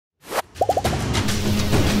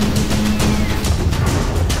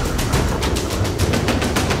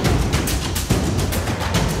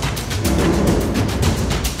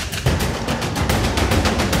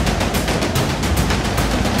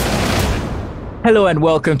Hello and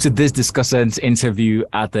welcome to this discussant interview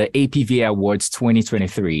at the APVA Awards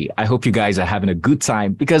 2023. I hope you guys are having a good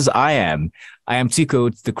time because I am. I am Tico,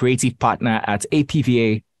 the creative partner at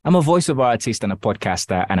APVA. I'm a voiceover artist and a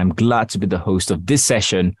podcaster, and I'm glad to be the host of this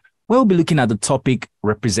session where we'll be looking at the topic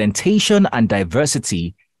representation and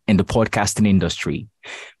diversity in the podcasting industry.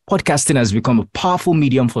 Podcasting has become a powerful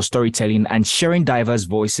medium for storytelling and sharing diverse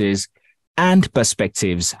voices and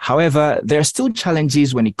perspectives. However, there are still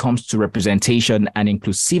challenges when it comes to representation and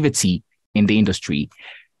inclusivity in the industry.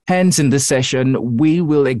 Hence, in this session, we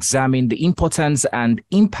will examine the importance and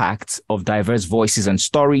impact of diverse voices and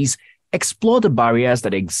stories, explore the barriers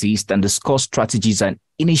that exist, and discuss strategies and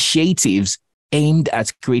initiatives aimed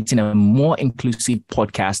at creating a more inclusive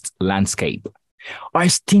podcast landscape. Our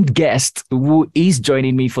esteemed guest who is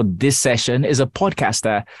joining me for this session is a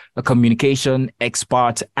podcaster, a communication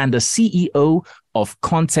expert, and the CEO of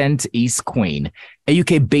Content is Queen, a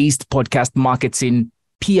UK-based podcast marketing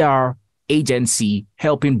PR agency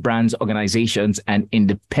helping brands, organizations, and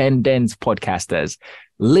independent podcasters.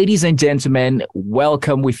 Ladies and gentlemen,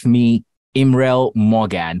 welcome with me, Imriel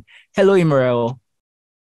Morgan. Hello, Imriel.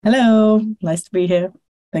 Hello, nice to be here.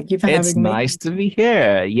 Thank you for having me. It's nice to be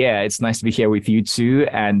here. Yeah, it's nice to be here with you too.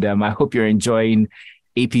 And I hope you're enjoying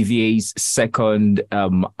APVA's second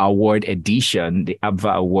award edition, the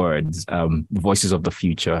APVA Awards, Voices of the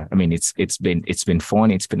Future. I mean, it's been fun.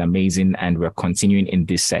 It's been amazing. And we're continuing in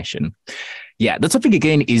this session. Yeah, the topic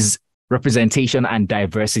again is representation and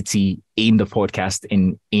diversity in the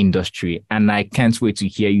podcasting industry. And I can't wait to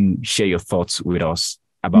hear you share your thoughts with us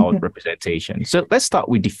about representation. So let's start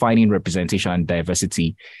with defining representation and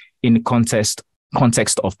diversity in the context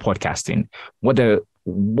of podcasting.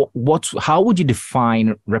 How would you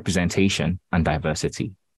define representation and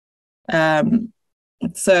diversity?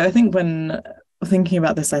 So I think when thinking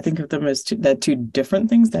about this, I think of them as they're two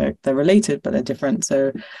different things. They're related, but they're different.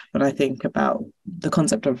 So when I think about the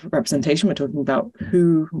concept of representation, we're talking about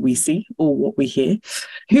who we see or what we hear,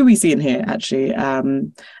 who we see and hear actually.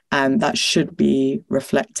 And that should be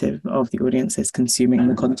reflective of the audiences consuming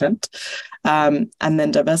the content. And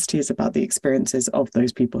then diversity is about the experiences of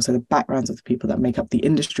those people. So the backgrounds of the people that make up the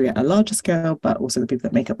industry at a larger scale, but also the people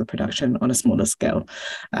that make up the production on a smaller scale.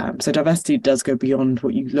 So diversity does go beyond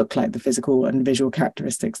what you look like, the physical and visual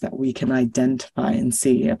characteristics that we can identify and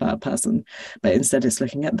see about a person. But instead it's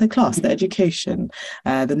looking at their class, their education,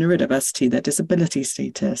 the neurodiversity, their disability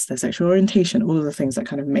status, their sexual orientation, all of the things that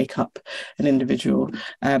kind of make up an individual.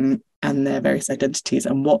 And their various identities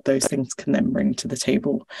and what those things can then bring to the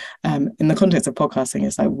table. In the context of podcasting,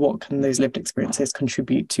 it's like, what can those lived experiences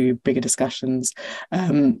contribute to bigger discussions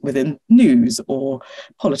within news or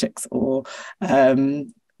politics or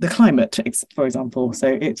the climate, for example.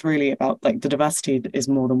 So it's really about, like, the diversity is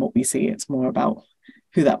more than what we see. It's more about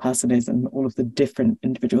who that person is and all of the different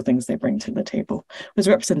individual things they bring to the table. Whereas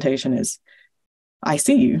representation is, I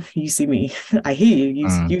see you, you see me, I hear you,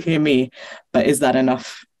 you hear me, but is that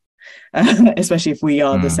enough? Especially if we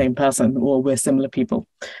are the same person or we're similar people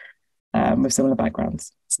with similar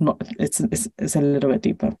backgrounds. It's a little bit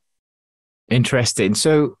deeper. Interesting.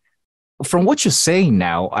 So from what you're saying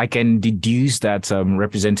now, I can deduce that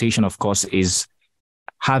representation, of course, is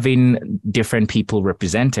having different people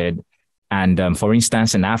represented. And for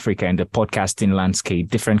instance, in Africa, in the podcasting landscape,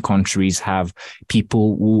 different countries have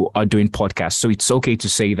people who are doing podcasts. So it's okay to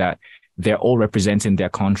say that they're all representing their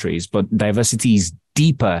countries, but diversity is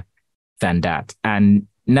deeper than that. And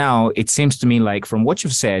now it seems to me like, from what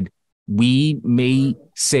you've said, we may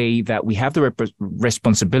say that we have the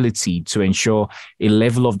responsibility to ensure a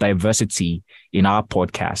level of diversity in our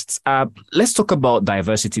podcasts. Let's talk about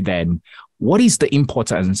diversity then. What is the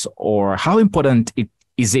importance, or how important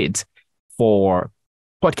is it for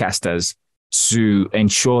podcasters to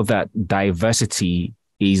ensure that diversity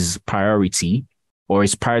is priority or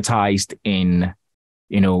is prioritized in,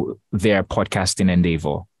 their podcasting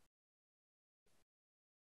endeavor?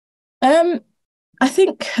 I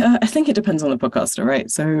think it depends on the podcaster, right?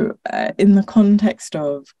 So in the context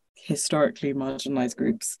of historically marginalized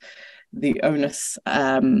groups, the onus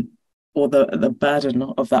or the burden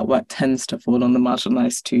of that work tends to fall on the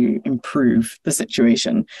marginalized to improve the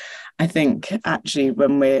situation. I think actually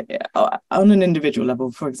when we're on an individual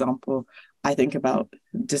level, for example, I think about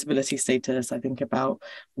disability status. I think about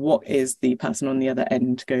what is the person on the other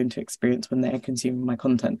end going to experience when they're consuming my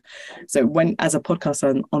content. So when, as a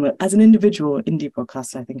podcaster, as an individual indie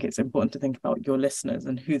podcaster, I think it's important to think about your listeners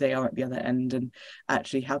and who they are at the other end, and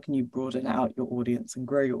actually how can you broaden out your audience and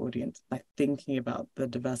grow your audience by thinking about the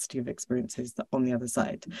diversity of experiences that on the other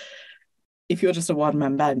side. If you're just a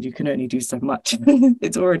one-man band, you can only do so much.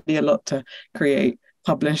 It's already a lot to create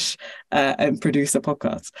publish and produce a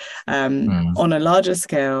podcast. On a larger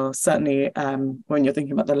scale, certainly when you're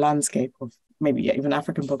thinking about the landscape of maybe even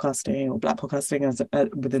African podcasting or Black podcasting as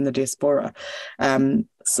within the diaspora,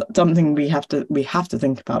 something we have to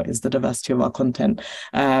think about is the diversity of our content,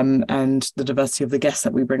 and the diversity of the guests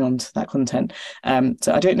that we bring onto that content.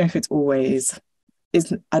 So I don't know if it's always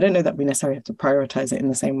I don't know that we necessarily have to prioritize it in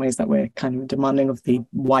the same ways that we're kind of demanding of the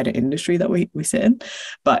wider industry that we sit in,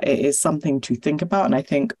 but it is something to think about. And I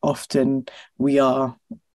think often we are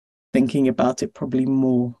thinking about it probably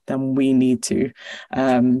more than we need to,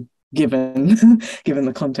 given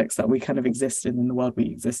the context that we kind of exist in the world we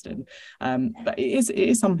exist in. But it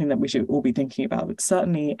is something that we should all be thinking about. But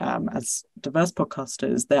certainly, as diverse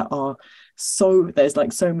podcasters, there's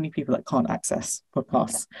like so many people that can't access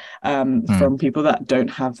podcasts, from people that don't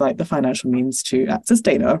have like the financial means to access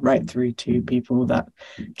data, right through to people that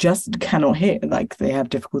just cannot hear, like they have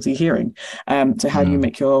difficulty hearing. So how do you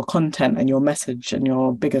make your content and your message and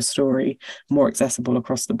your bigger story more accessible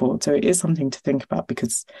across the board? So it is something to think about,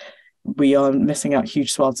 because we are missing out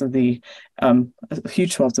huge swaths of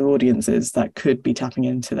audiences that could be tapping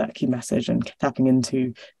into that key message and tapping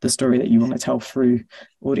into the story that you want to tell through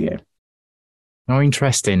audio. Oh,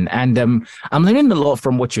 interesting. And I'm learning a lot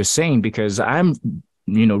from what you're saying, because I'm,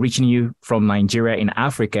 reaching you from Nigeria in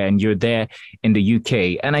Africa, and you're there in the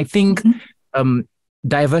UK. And I think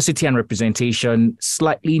diversity and representation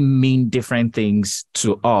slightly mean different things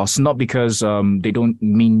to us, not because they don't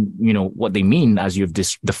mean, what they mean as you've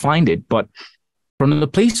defined it, but from the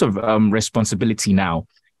place of responsibility now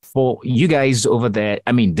for you guys over there.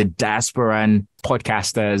 I mean, the diasporan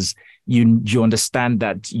podcasters, you understand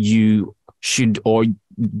that you should, or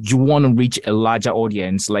you want to reach a larger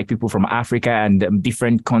audience, like people from Africa and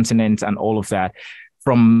different continents and all of that.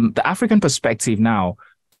 From the African perspective now,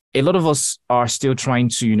 a lot of us are still trying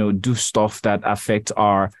to, do stuff that affect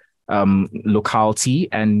our locality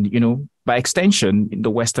and, by extension, the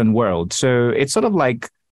Western world. So it's sort of like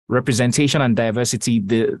representation and diversity,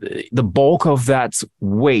 the bulk of that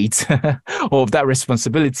weight or of that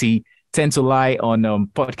responsibility tend to lie on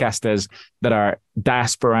podcasters that are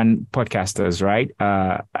diasporan podcasters, right?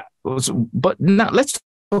 But now let's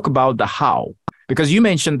talk about the how. Because you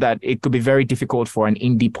mentioned that it could be very difficult for an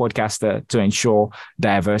indie podcaster to ensure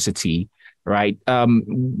diversity, right?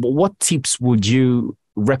 What tips would you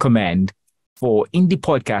recommend for indie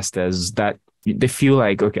podcasters that they feel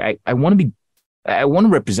like, okay, I want to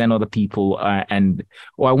represent other people, or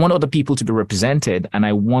I want other people to be represented, and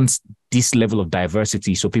I want this level of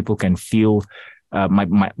diversity so people can feel,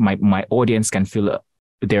 my audience can feel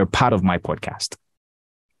they're part of my podcast?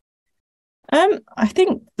 I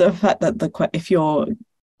think the fact that if you're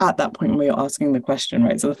at that point where you're asking the question,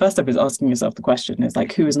 right? So the first step is asking yourself the question is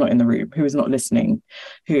like, who is not in the room? Who is not listening?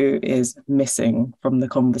 Who is missing from the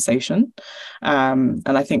conversation? And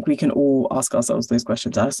I think we can all ask ourselves those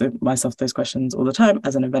questions. I ask myself those questions all the time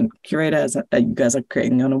as an event curator, you guys are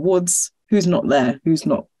creating on awards. Who's not there? Who's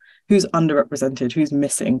underrepresented? Who's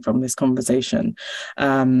missing from this conversation?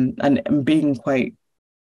 And being quite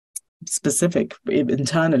specific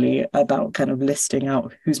internally about kind of listing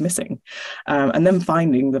out who's missing, and then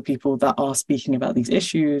finding the people that are speaking about these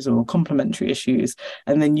issues or complementary issues,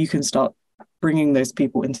 and then you can start bringing those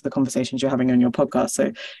people into the conversations you're having on your podcast.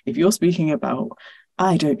 So if you're speaking about,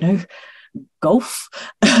 I don't know, golf,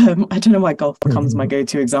 I don't know why golf becomes my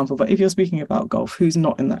go-to example, but if you're speaking about golf, who's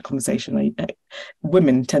not in that conversation?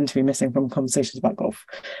 Women tend to be missing from conversations about golf.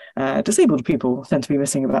 Disabled people tend to be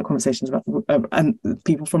missing about conversations about, and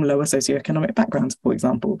people from lower socioeconomic backgrounds, for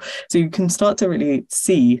example. So you can start to really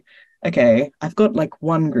see, okay, I've got like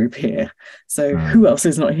one group here, so who else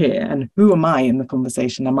is not here, and who am I in the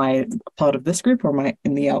conversation? Am I part of this group, or am I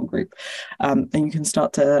in the out group? And you can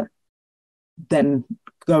start to then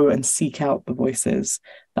go and seek out the voices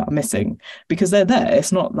that are missing, because they're there.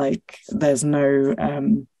 It's not like there's no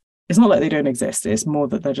it's not like they don't exist. It's more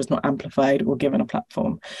that they're just not amplified or given a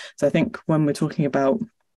platform. So I think when we're talking about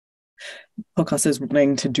podcasters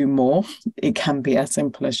wanting to do more, it can be as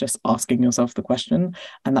simple as just asking yourself the question,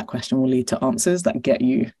 and that question will lead to answers that get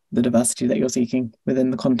you the diversity that you're seeking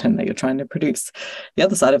within the content that you're trying to produce. The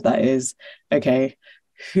other side of that is, okay,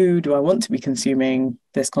 who do I want to be consuming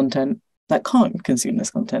this content that can't consume this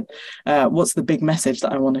content? What's the big message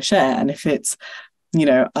that I want to share? And if it's,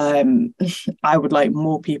 I would like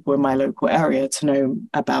more people in my local area to know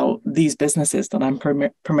about these businesses that I'm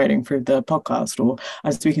promoting through the podcast, or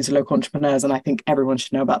I'm speaking to local entrepreneurs and I think everyone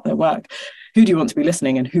should know about their work. Who do you want to be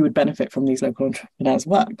listening, and who would benefit from these local entrepreneurs'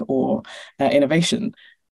 work or innovation?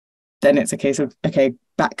 Then it's a case of, okay,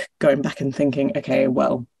 going back and thinking, okay,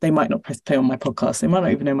 well, they might not press play on my podcast. They might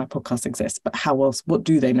not even know my podcast exists, but what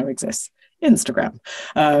do they know exists? Instagram,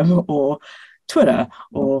 or Twitter,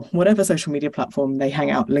 or whatever social media platform they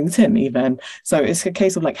hang out, LinkedIn even. So it's a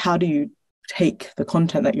case of like, how do you take the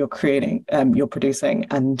content that you're creating, you're producing,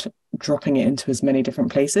 and dropping it into as many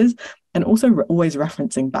different places, and also always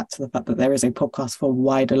referencing back to the fact that there is a podcast for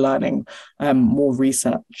wider learning, more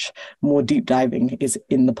research, more deep diving is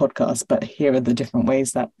in the podcast, but here are the different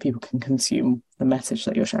ways that people can consume the message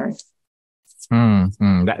that you're sharing.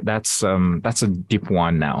 That's a deep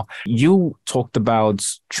one. Now, you talked about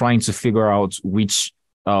trying to figure out which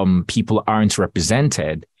people aren't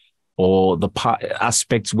represented, or the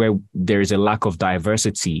aspects where there is a lack of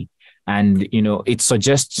diversity. And, it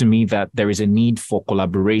suggests to me that there is a need for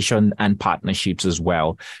collaboration and partnerships as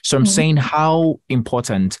well. So I'm saying, how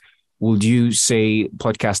important would you say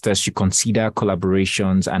podcasters should consider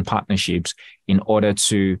collaborations and partnerships in order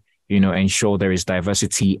to, ensure there is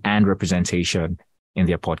diversity and representation in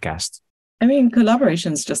their podcast? I mean,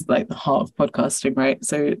 collaboration is just like the heart of podcasting, right?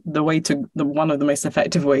 So one of the most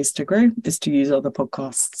effective ways to grow is to use other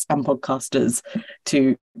podcasts and podcasters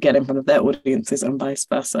to get in front of their audiences and vice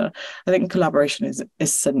versa. I think collaboration is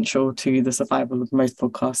essential to the survival of most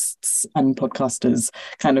podcasts and podcasters'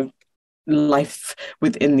 kind of life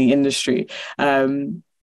within the industry.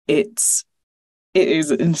 It's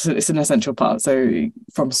an essential part. So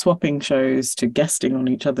from swapping shows to guesting on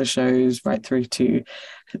each other's shows, right through to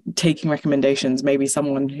taking recommendations. Maybe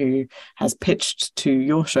someone who has pitched to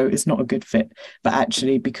your show is not a good fit, but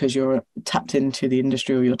actually because you're tapped into the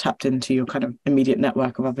industry, or you're tapped into your kind of immediate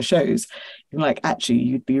network of other shows, you're like, actually,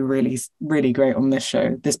 you'd be really, really great on this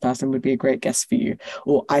show. This person would be a great guest for you.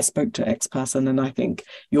 Or I spoke to X person and I think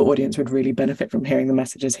your audience would really benefit from hearing the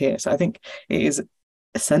messages here. So I think it is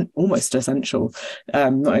almost essential,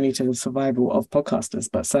 not only to the survival of podcasters,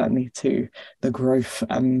 but certainly to the growth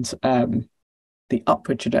and the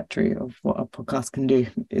upward trajectory of what a podcast can do.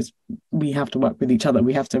 Is we have to work with each other.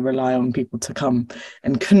 We have to rely on people to come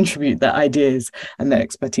and contribute their ideas and their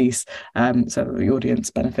expertise, so that the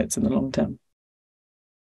audience benefits in the long term.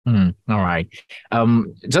 All right.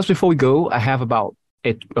 Just before we go, I have about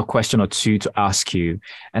a question or two to ask you.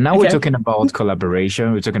 And now we're talking about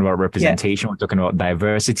collaboration, we're talking about representation, we're talking about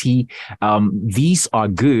diversity. These are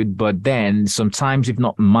good, but then sometimes if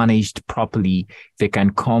not managed properly, they can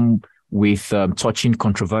come with touching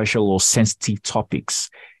controversial or sensitive topics,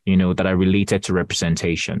 that are related to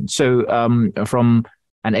representation. So from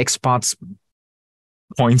an expert's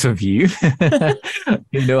point of view,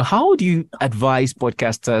 how do you advise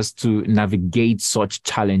podcasters to navigate such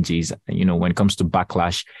challenges, when it comes to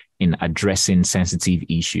backlash in addressing sensitive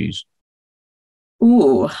issues?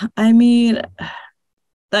 I mean,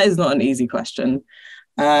 that is not an easy question.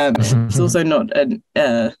 It's also not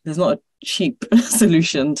there's not a cheap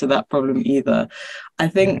solution to that problem either. I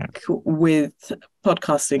think with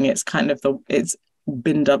podcasting, it's kind of it's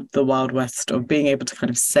been dubbed the Wild West of being able to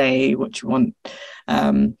kind of say what you want,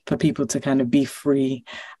 for people to kind of be free.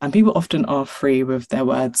 And people often are free with their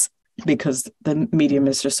words because the medium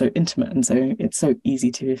is just so intimate, and so it's so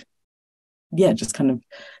easy to just kind of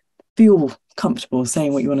feel comfortable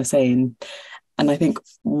saying what you want to say. And I think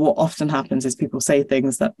what often happens is people say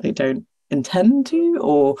things that they don't intend to,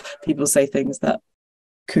 or people say things that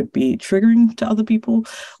could be triggering to other people,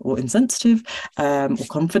 or insensitive, or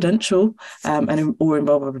confidential, or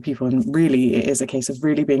involve other people. And really, it is a case of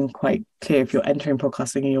really being quite clear. If you're entering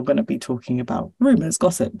podcasting and you're going to be talking about rumors,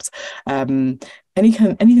 gossips,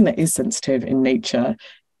 anything that is sensitive in nature,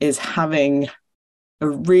 is having a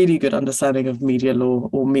really good understanding of media law,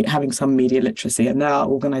 or having some media literacy. And there are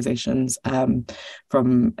organisations,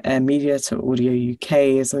 from Media to Audio UK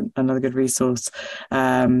is another good resource.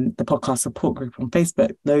 The podcast support group on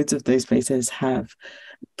Facebook, loads of those places have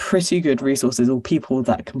pretty good resources, or people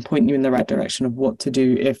that can point you in the right direction of what to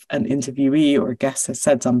do if an interviewee or a guest has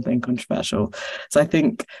said something controversial. So I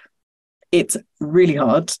think it's really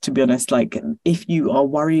hard, to be honest. Like, if you are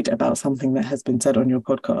worried about something that has been said on your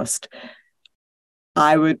podcast,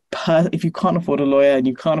 I would, if you can't afford a lawyer and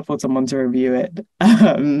you can't afford someone to review it,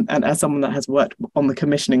 and as someone that has worked on the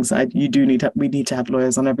commissioning side, we need to have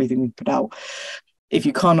lawyers on everything we put out. If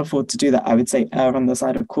you can't afford to do that, I would say err on the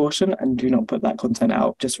side of caution and do not put that content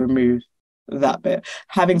out. Just remove that bit.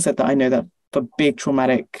 Having said that, I know that for big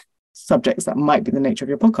traumatic subjects that might be the nature of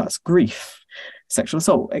your podcast, grief, sexual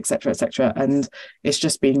assault, etc., and it's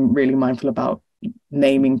just being really mindful about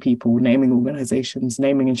naming people, naming organizations.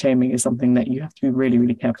 Naming and shaming is something that you have to be really,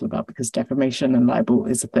 really careful about, because defamation and libel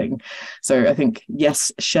is a thing. So I think,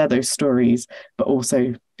 yes, share those stories, but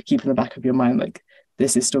also keep in the back of your mind, like,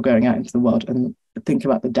 this is still going out into the world, and think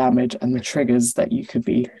about the damage and the triggers that you could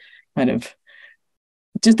be kind of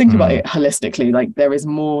just think about it holistically. Like there is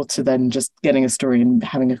more to than just getting a story and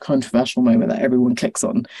having a controversial moment that everyone clicks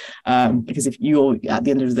on. Because if you're at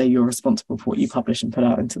the end of the day, you're responsible for what you publish and put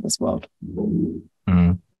out into this world.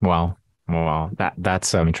 Wow.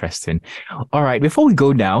 That's interesting. All right. Before we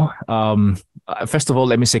go now, first of all,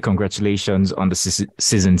 let me say congratulations on the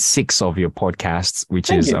season 6 of your podcast, which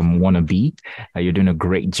Thank is you. Wannabe. You're doing a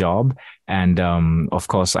great job. And of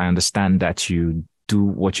course, I understand that you do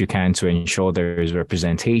what you can to ensure there is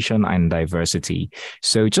representation and diversity.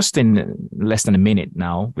 So just in less than a minute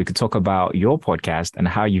now, we could talk about your podcast and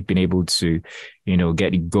how you've been able to,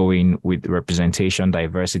 get it going with representation,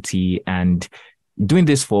 diversity, and doing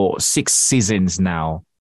this for 6 seasons now.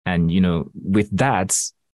 And, with that,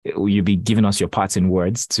 you'll be giving us your parting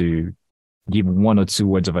words to give 1 or 2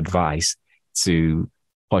 words of advice to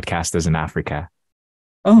podcasters in Africa.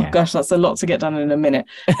 Gosh, that's a lot to get done in a minute.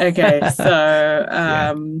 Okay, so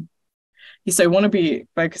so Wannabe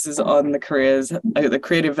focuses on the careers, the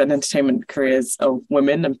creative and entertainment careers of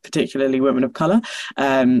women, and particularly women of color.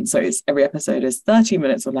 So every episode is 30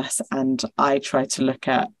 minutes or less, and I try to look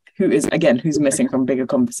at who's missing from bigger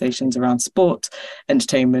conversations around sport,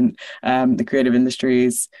 entertainment, the creative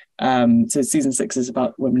industries. So season 6 is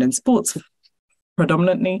about women in sports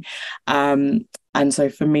predominantly. And so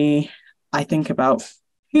for me, I think about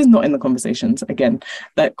who's not in the conversations. Again,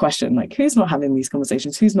 that question, like who's not having these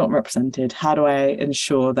conversations, who's not represented? How do I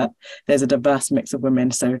ensure that there's a diverse mix of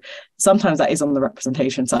women? So sometimes that is on the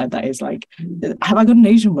representation side. That is like, have I got an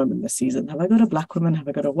Asian woman this season? Have I got a Black woman? Have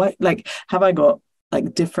I got a white? Like, have I got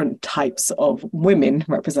like different types of women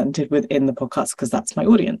represented within the podcast? Because that's my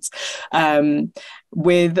audience.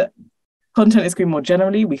 With Content is Green more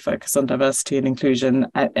generally, we focus on diversity and inclusion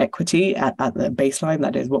and equity at the baseline.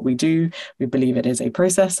 That is what we do. We believe it is a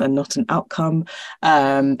process and not an outcome.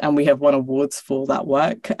 And we have won awards for that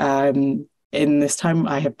work. In this time,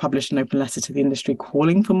 I have published an open letter to the industry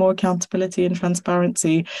calling for more accountability and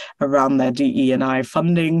transparency around their DE&I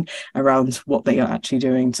funding, around what they are actually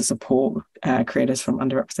doing to support creators from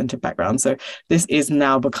underrepresented backgrounds. So this is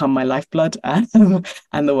now become my lifeblood and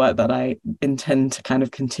the work that I intend to kind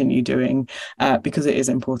of continue doing because it is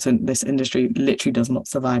important. This industry literally does not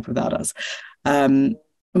survive without us.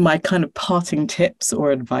 My kind of parting tips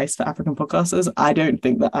or advice for African podcasters, I don't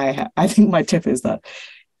think that I think my tip is that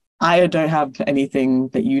I don't have anything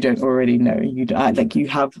that you don't already know. You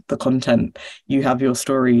have the content, you have your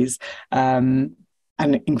stories, and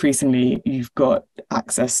increasingly you've got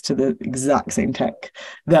access to the exact same tech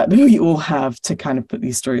that we all have to kind of put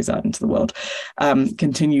these stories out into the world.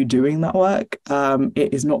 Continue doing that work.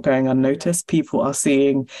 It is not going unnoticed. People are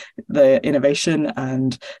seeing the innovation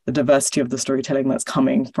and the diversity of the storytelling that's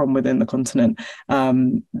coming from within the continent.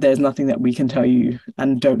 There's nothing that we can tell you,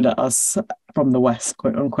 and don't let us from the West,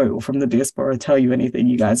 quote unquote, or from the diaspora tell you anything.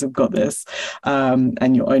 You guys have got this,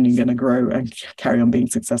 and you're only going to grow and carry on being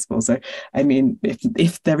successful. So, I mean,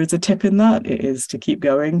 if there is a tip in that, it is to keep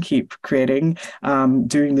going, keep creating,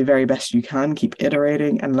 doing the very best you can, keep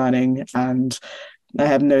iterating and learning. And I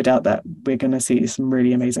have no doubt that we're going to see some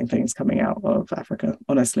really amazing things coming out of Africa.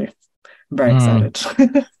 Honestly, I'm very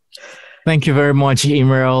excited. Thank you very much,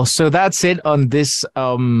 Imriel. So that's it on this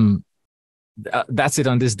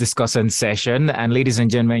discussant session. And ladies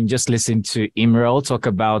and gentlemen, just listen to Imriel talk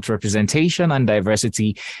about representation and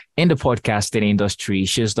diversity in the podcasting industry.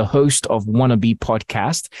 She's the host of Wannabe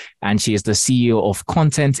Podcast, and she is the CEO of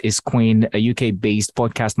Content is Queen, a UK-based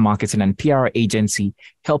podcast marketing and PR agency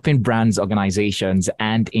helping brands, organizations,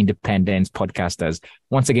 and independent podcasters.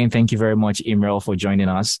 Once again, thank you very much, Imriel, for joining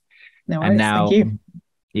us. No worries, and now, thank you.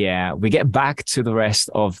 Yeah, we get back to the rest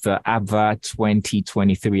of the APVA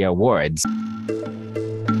 2023 awards.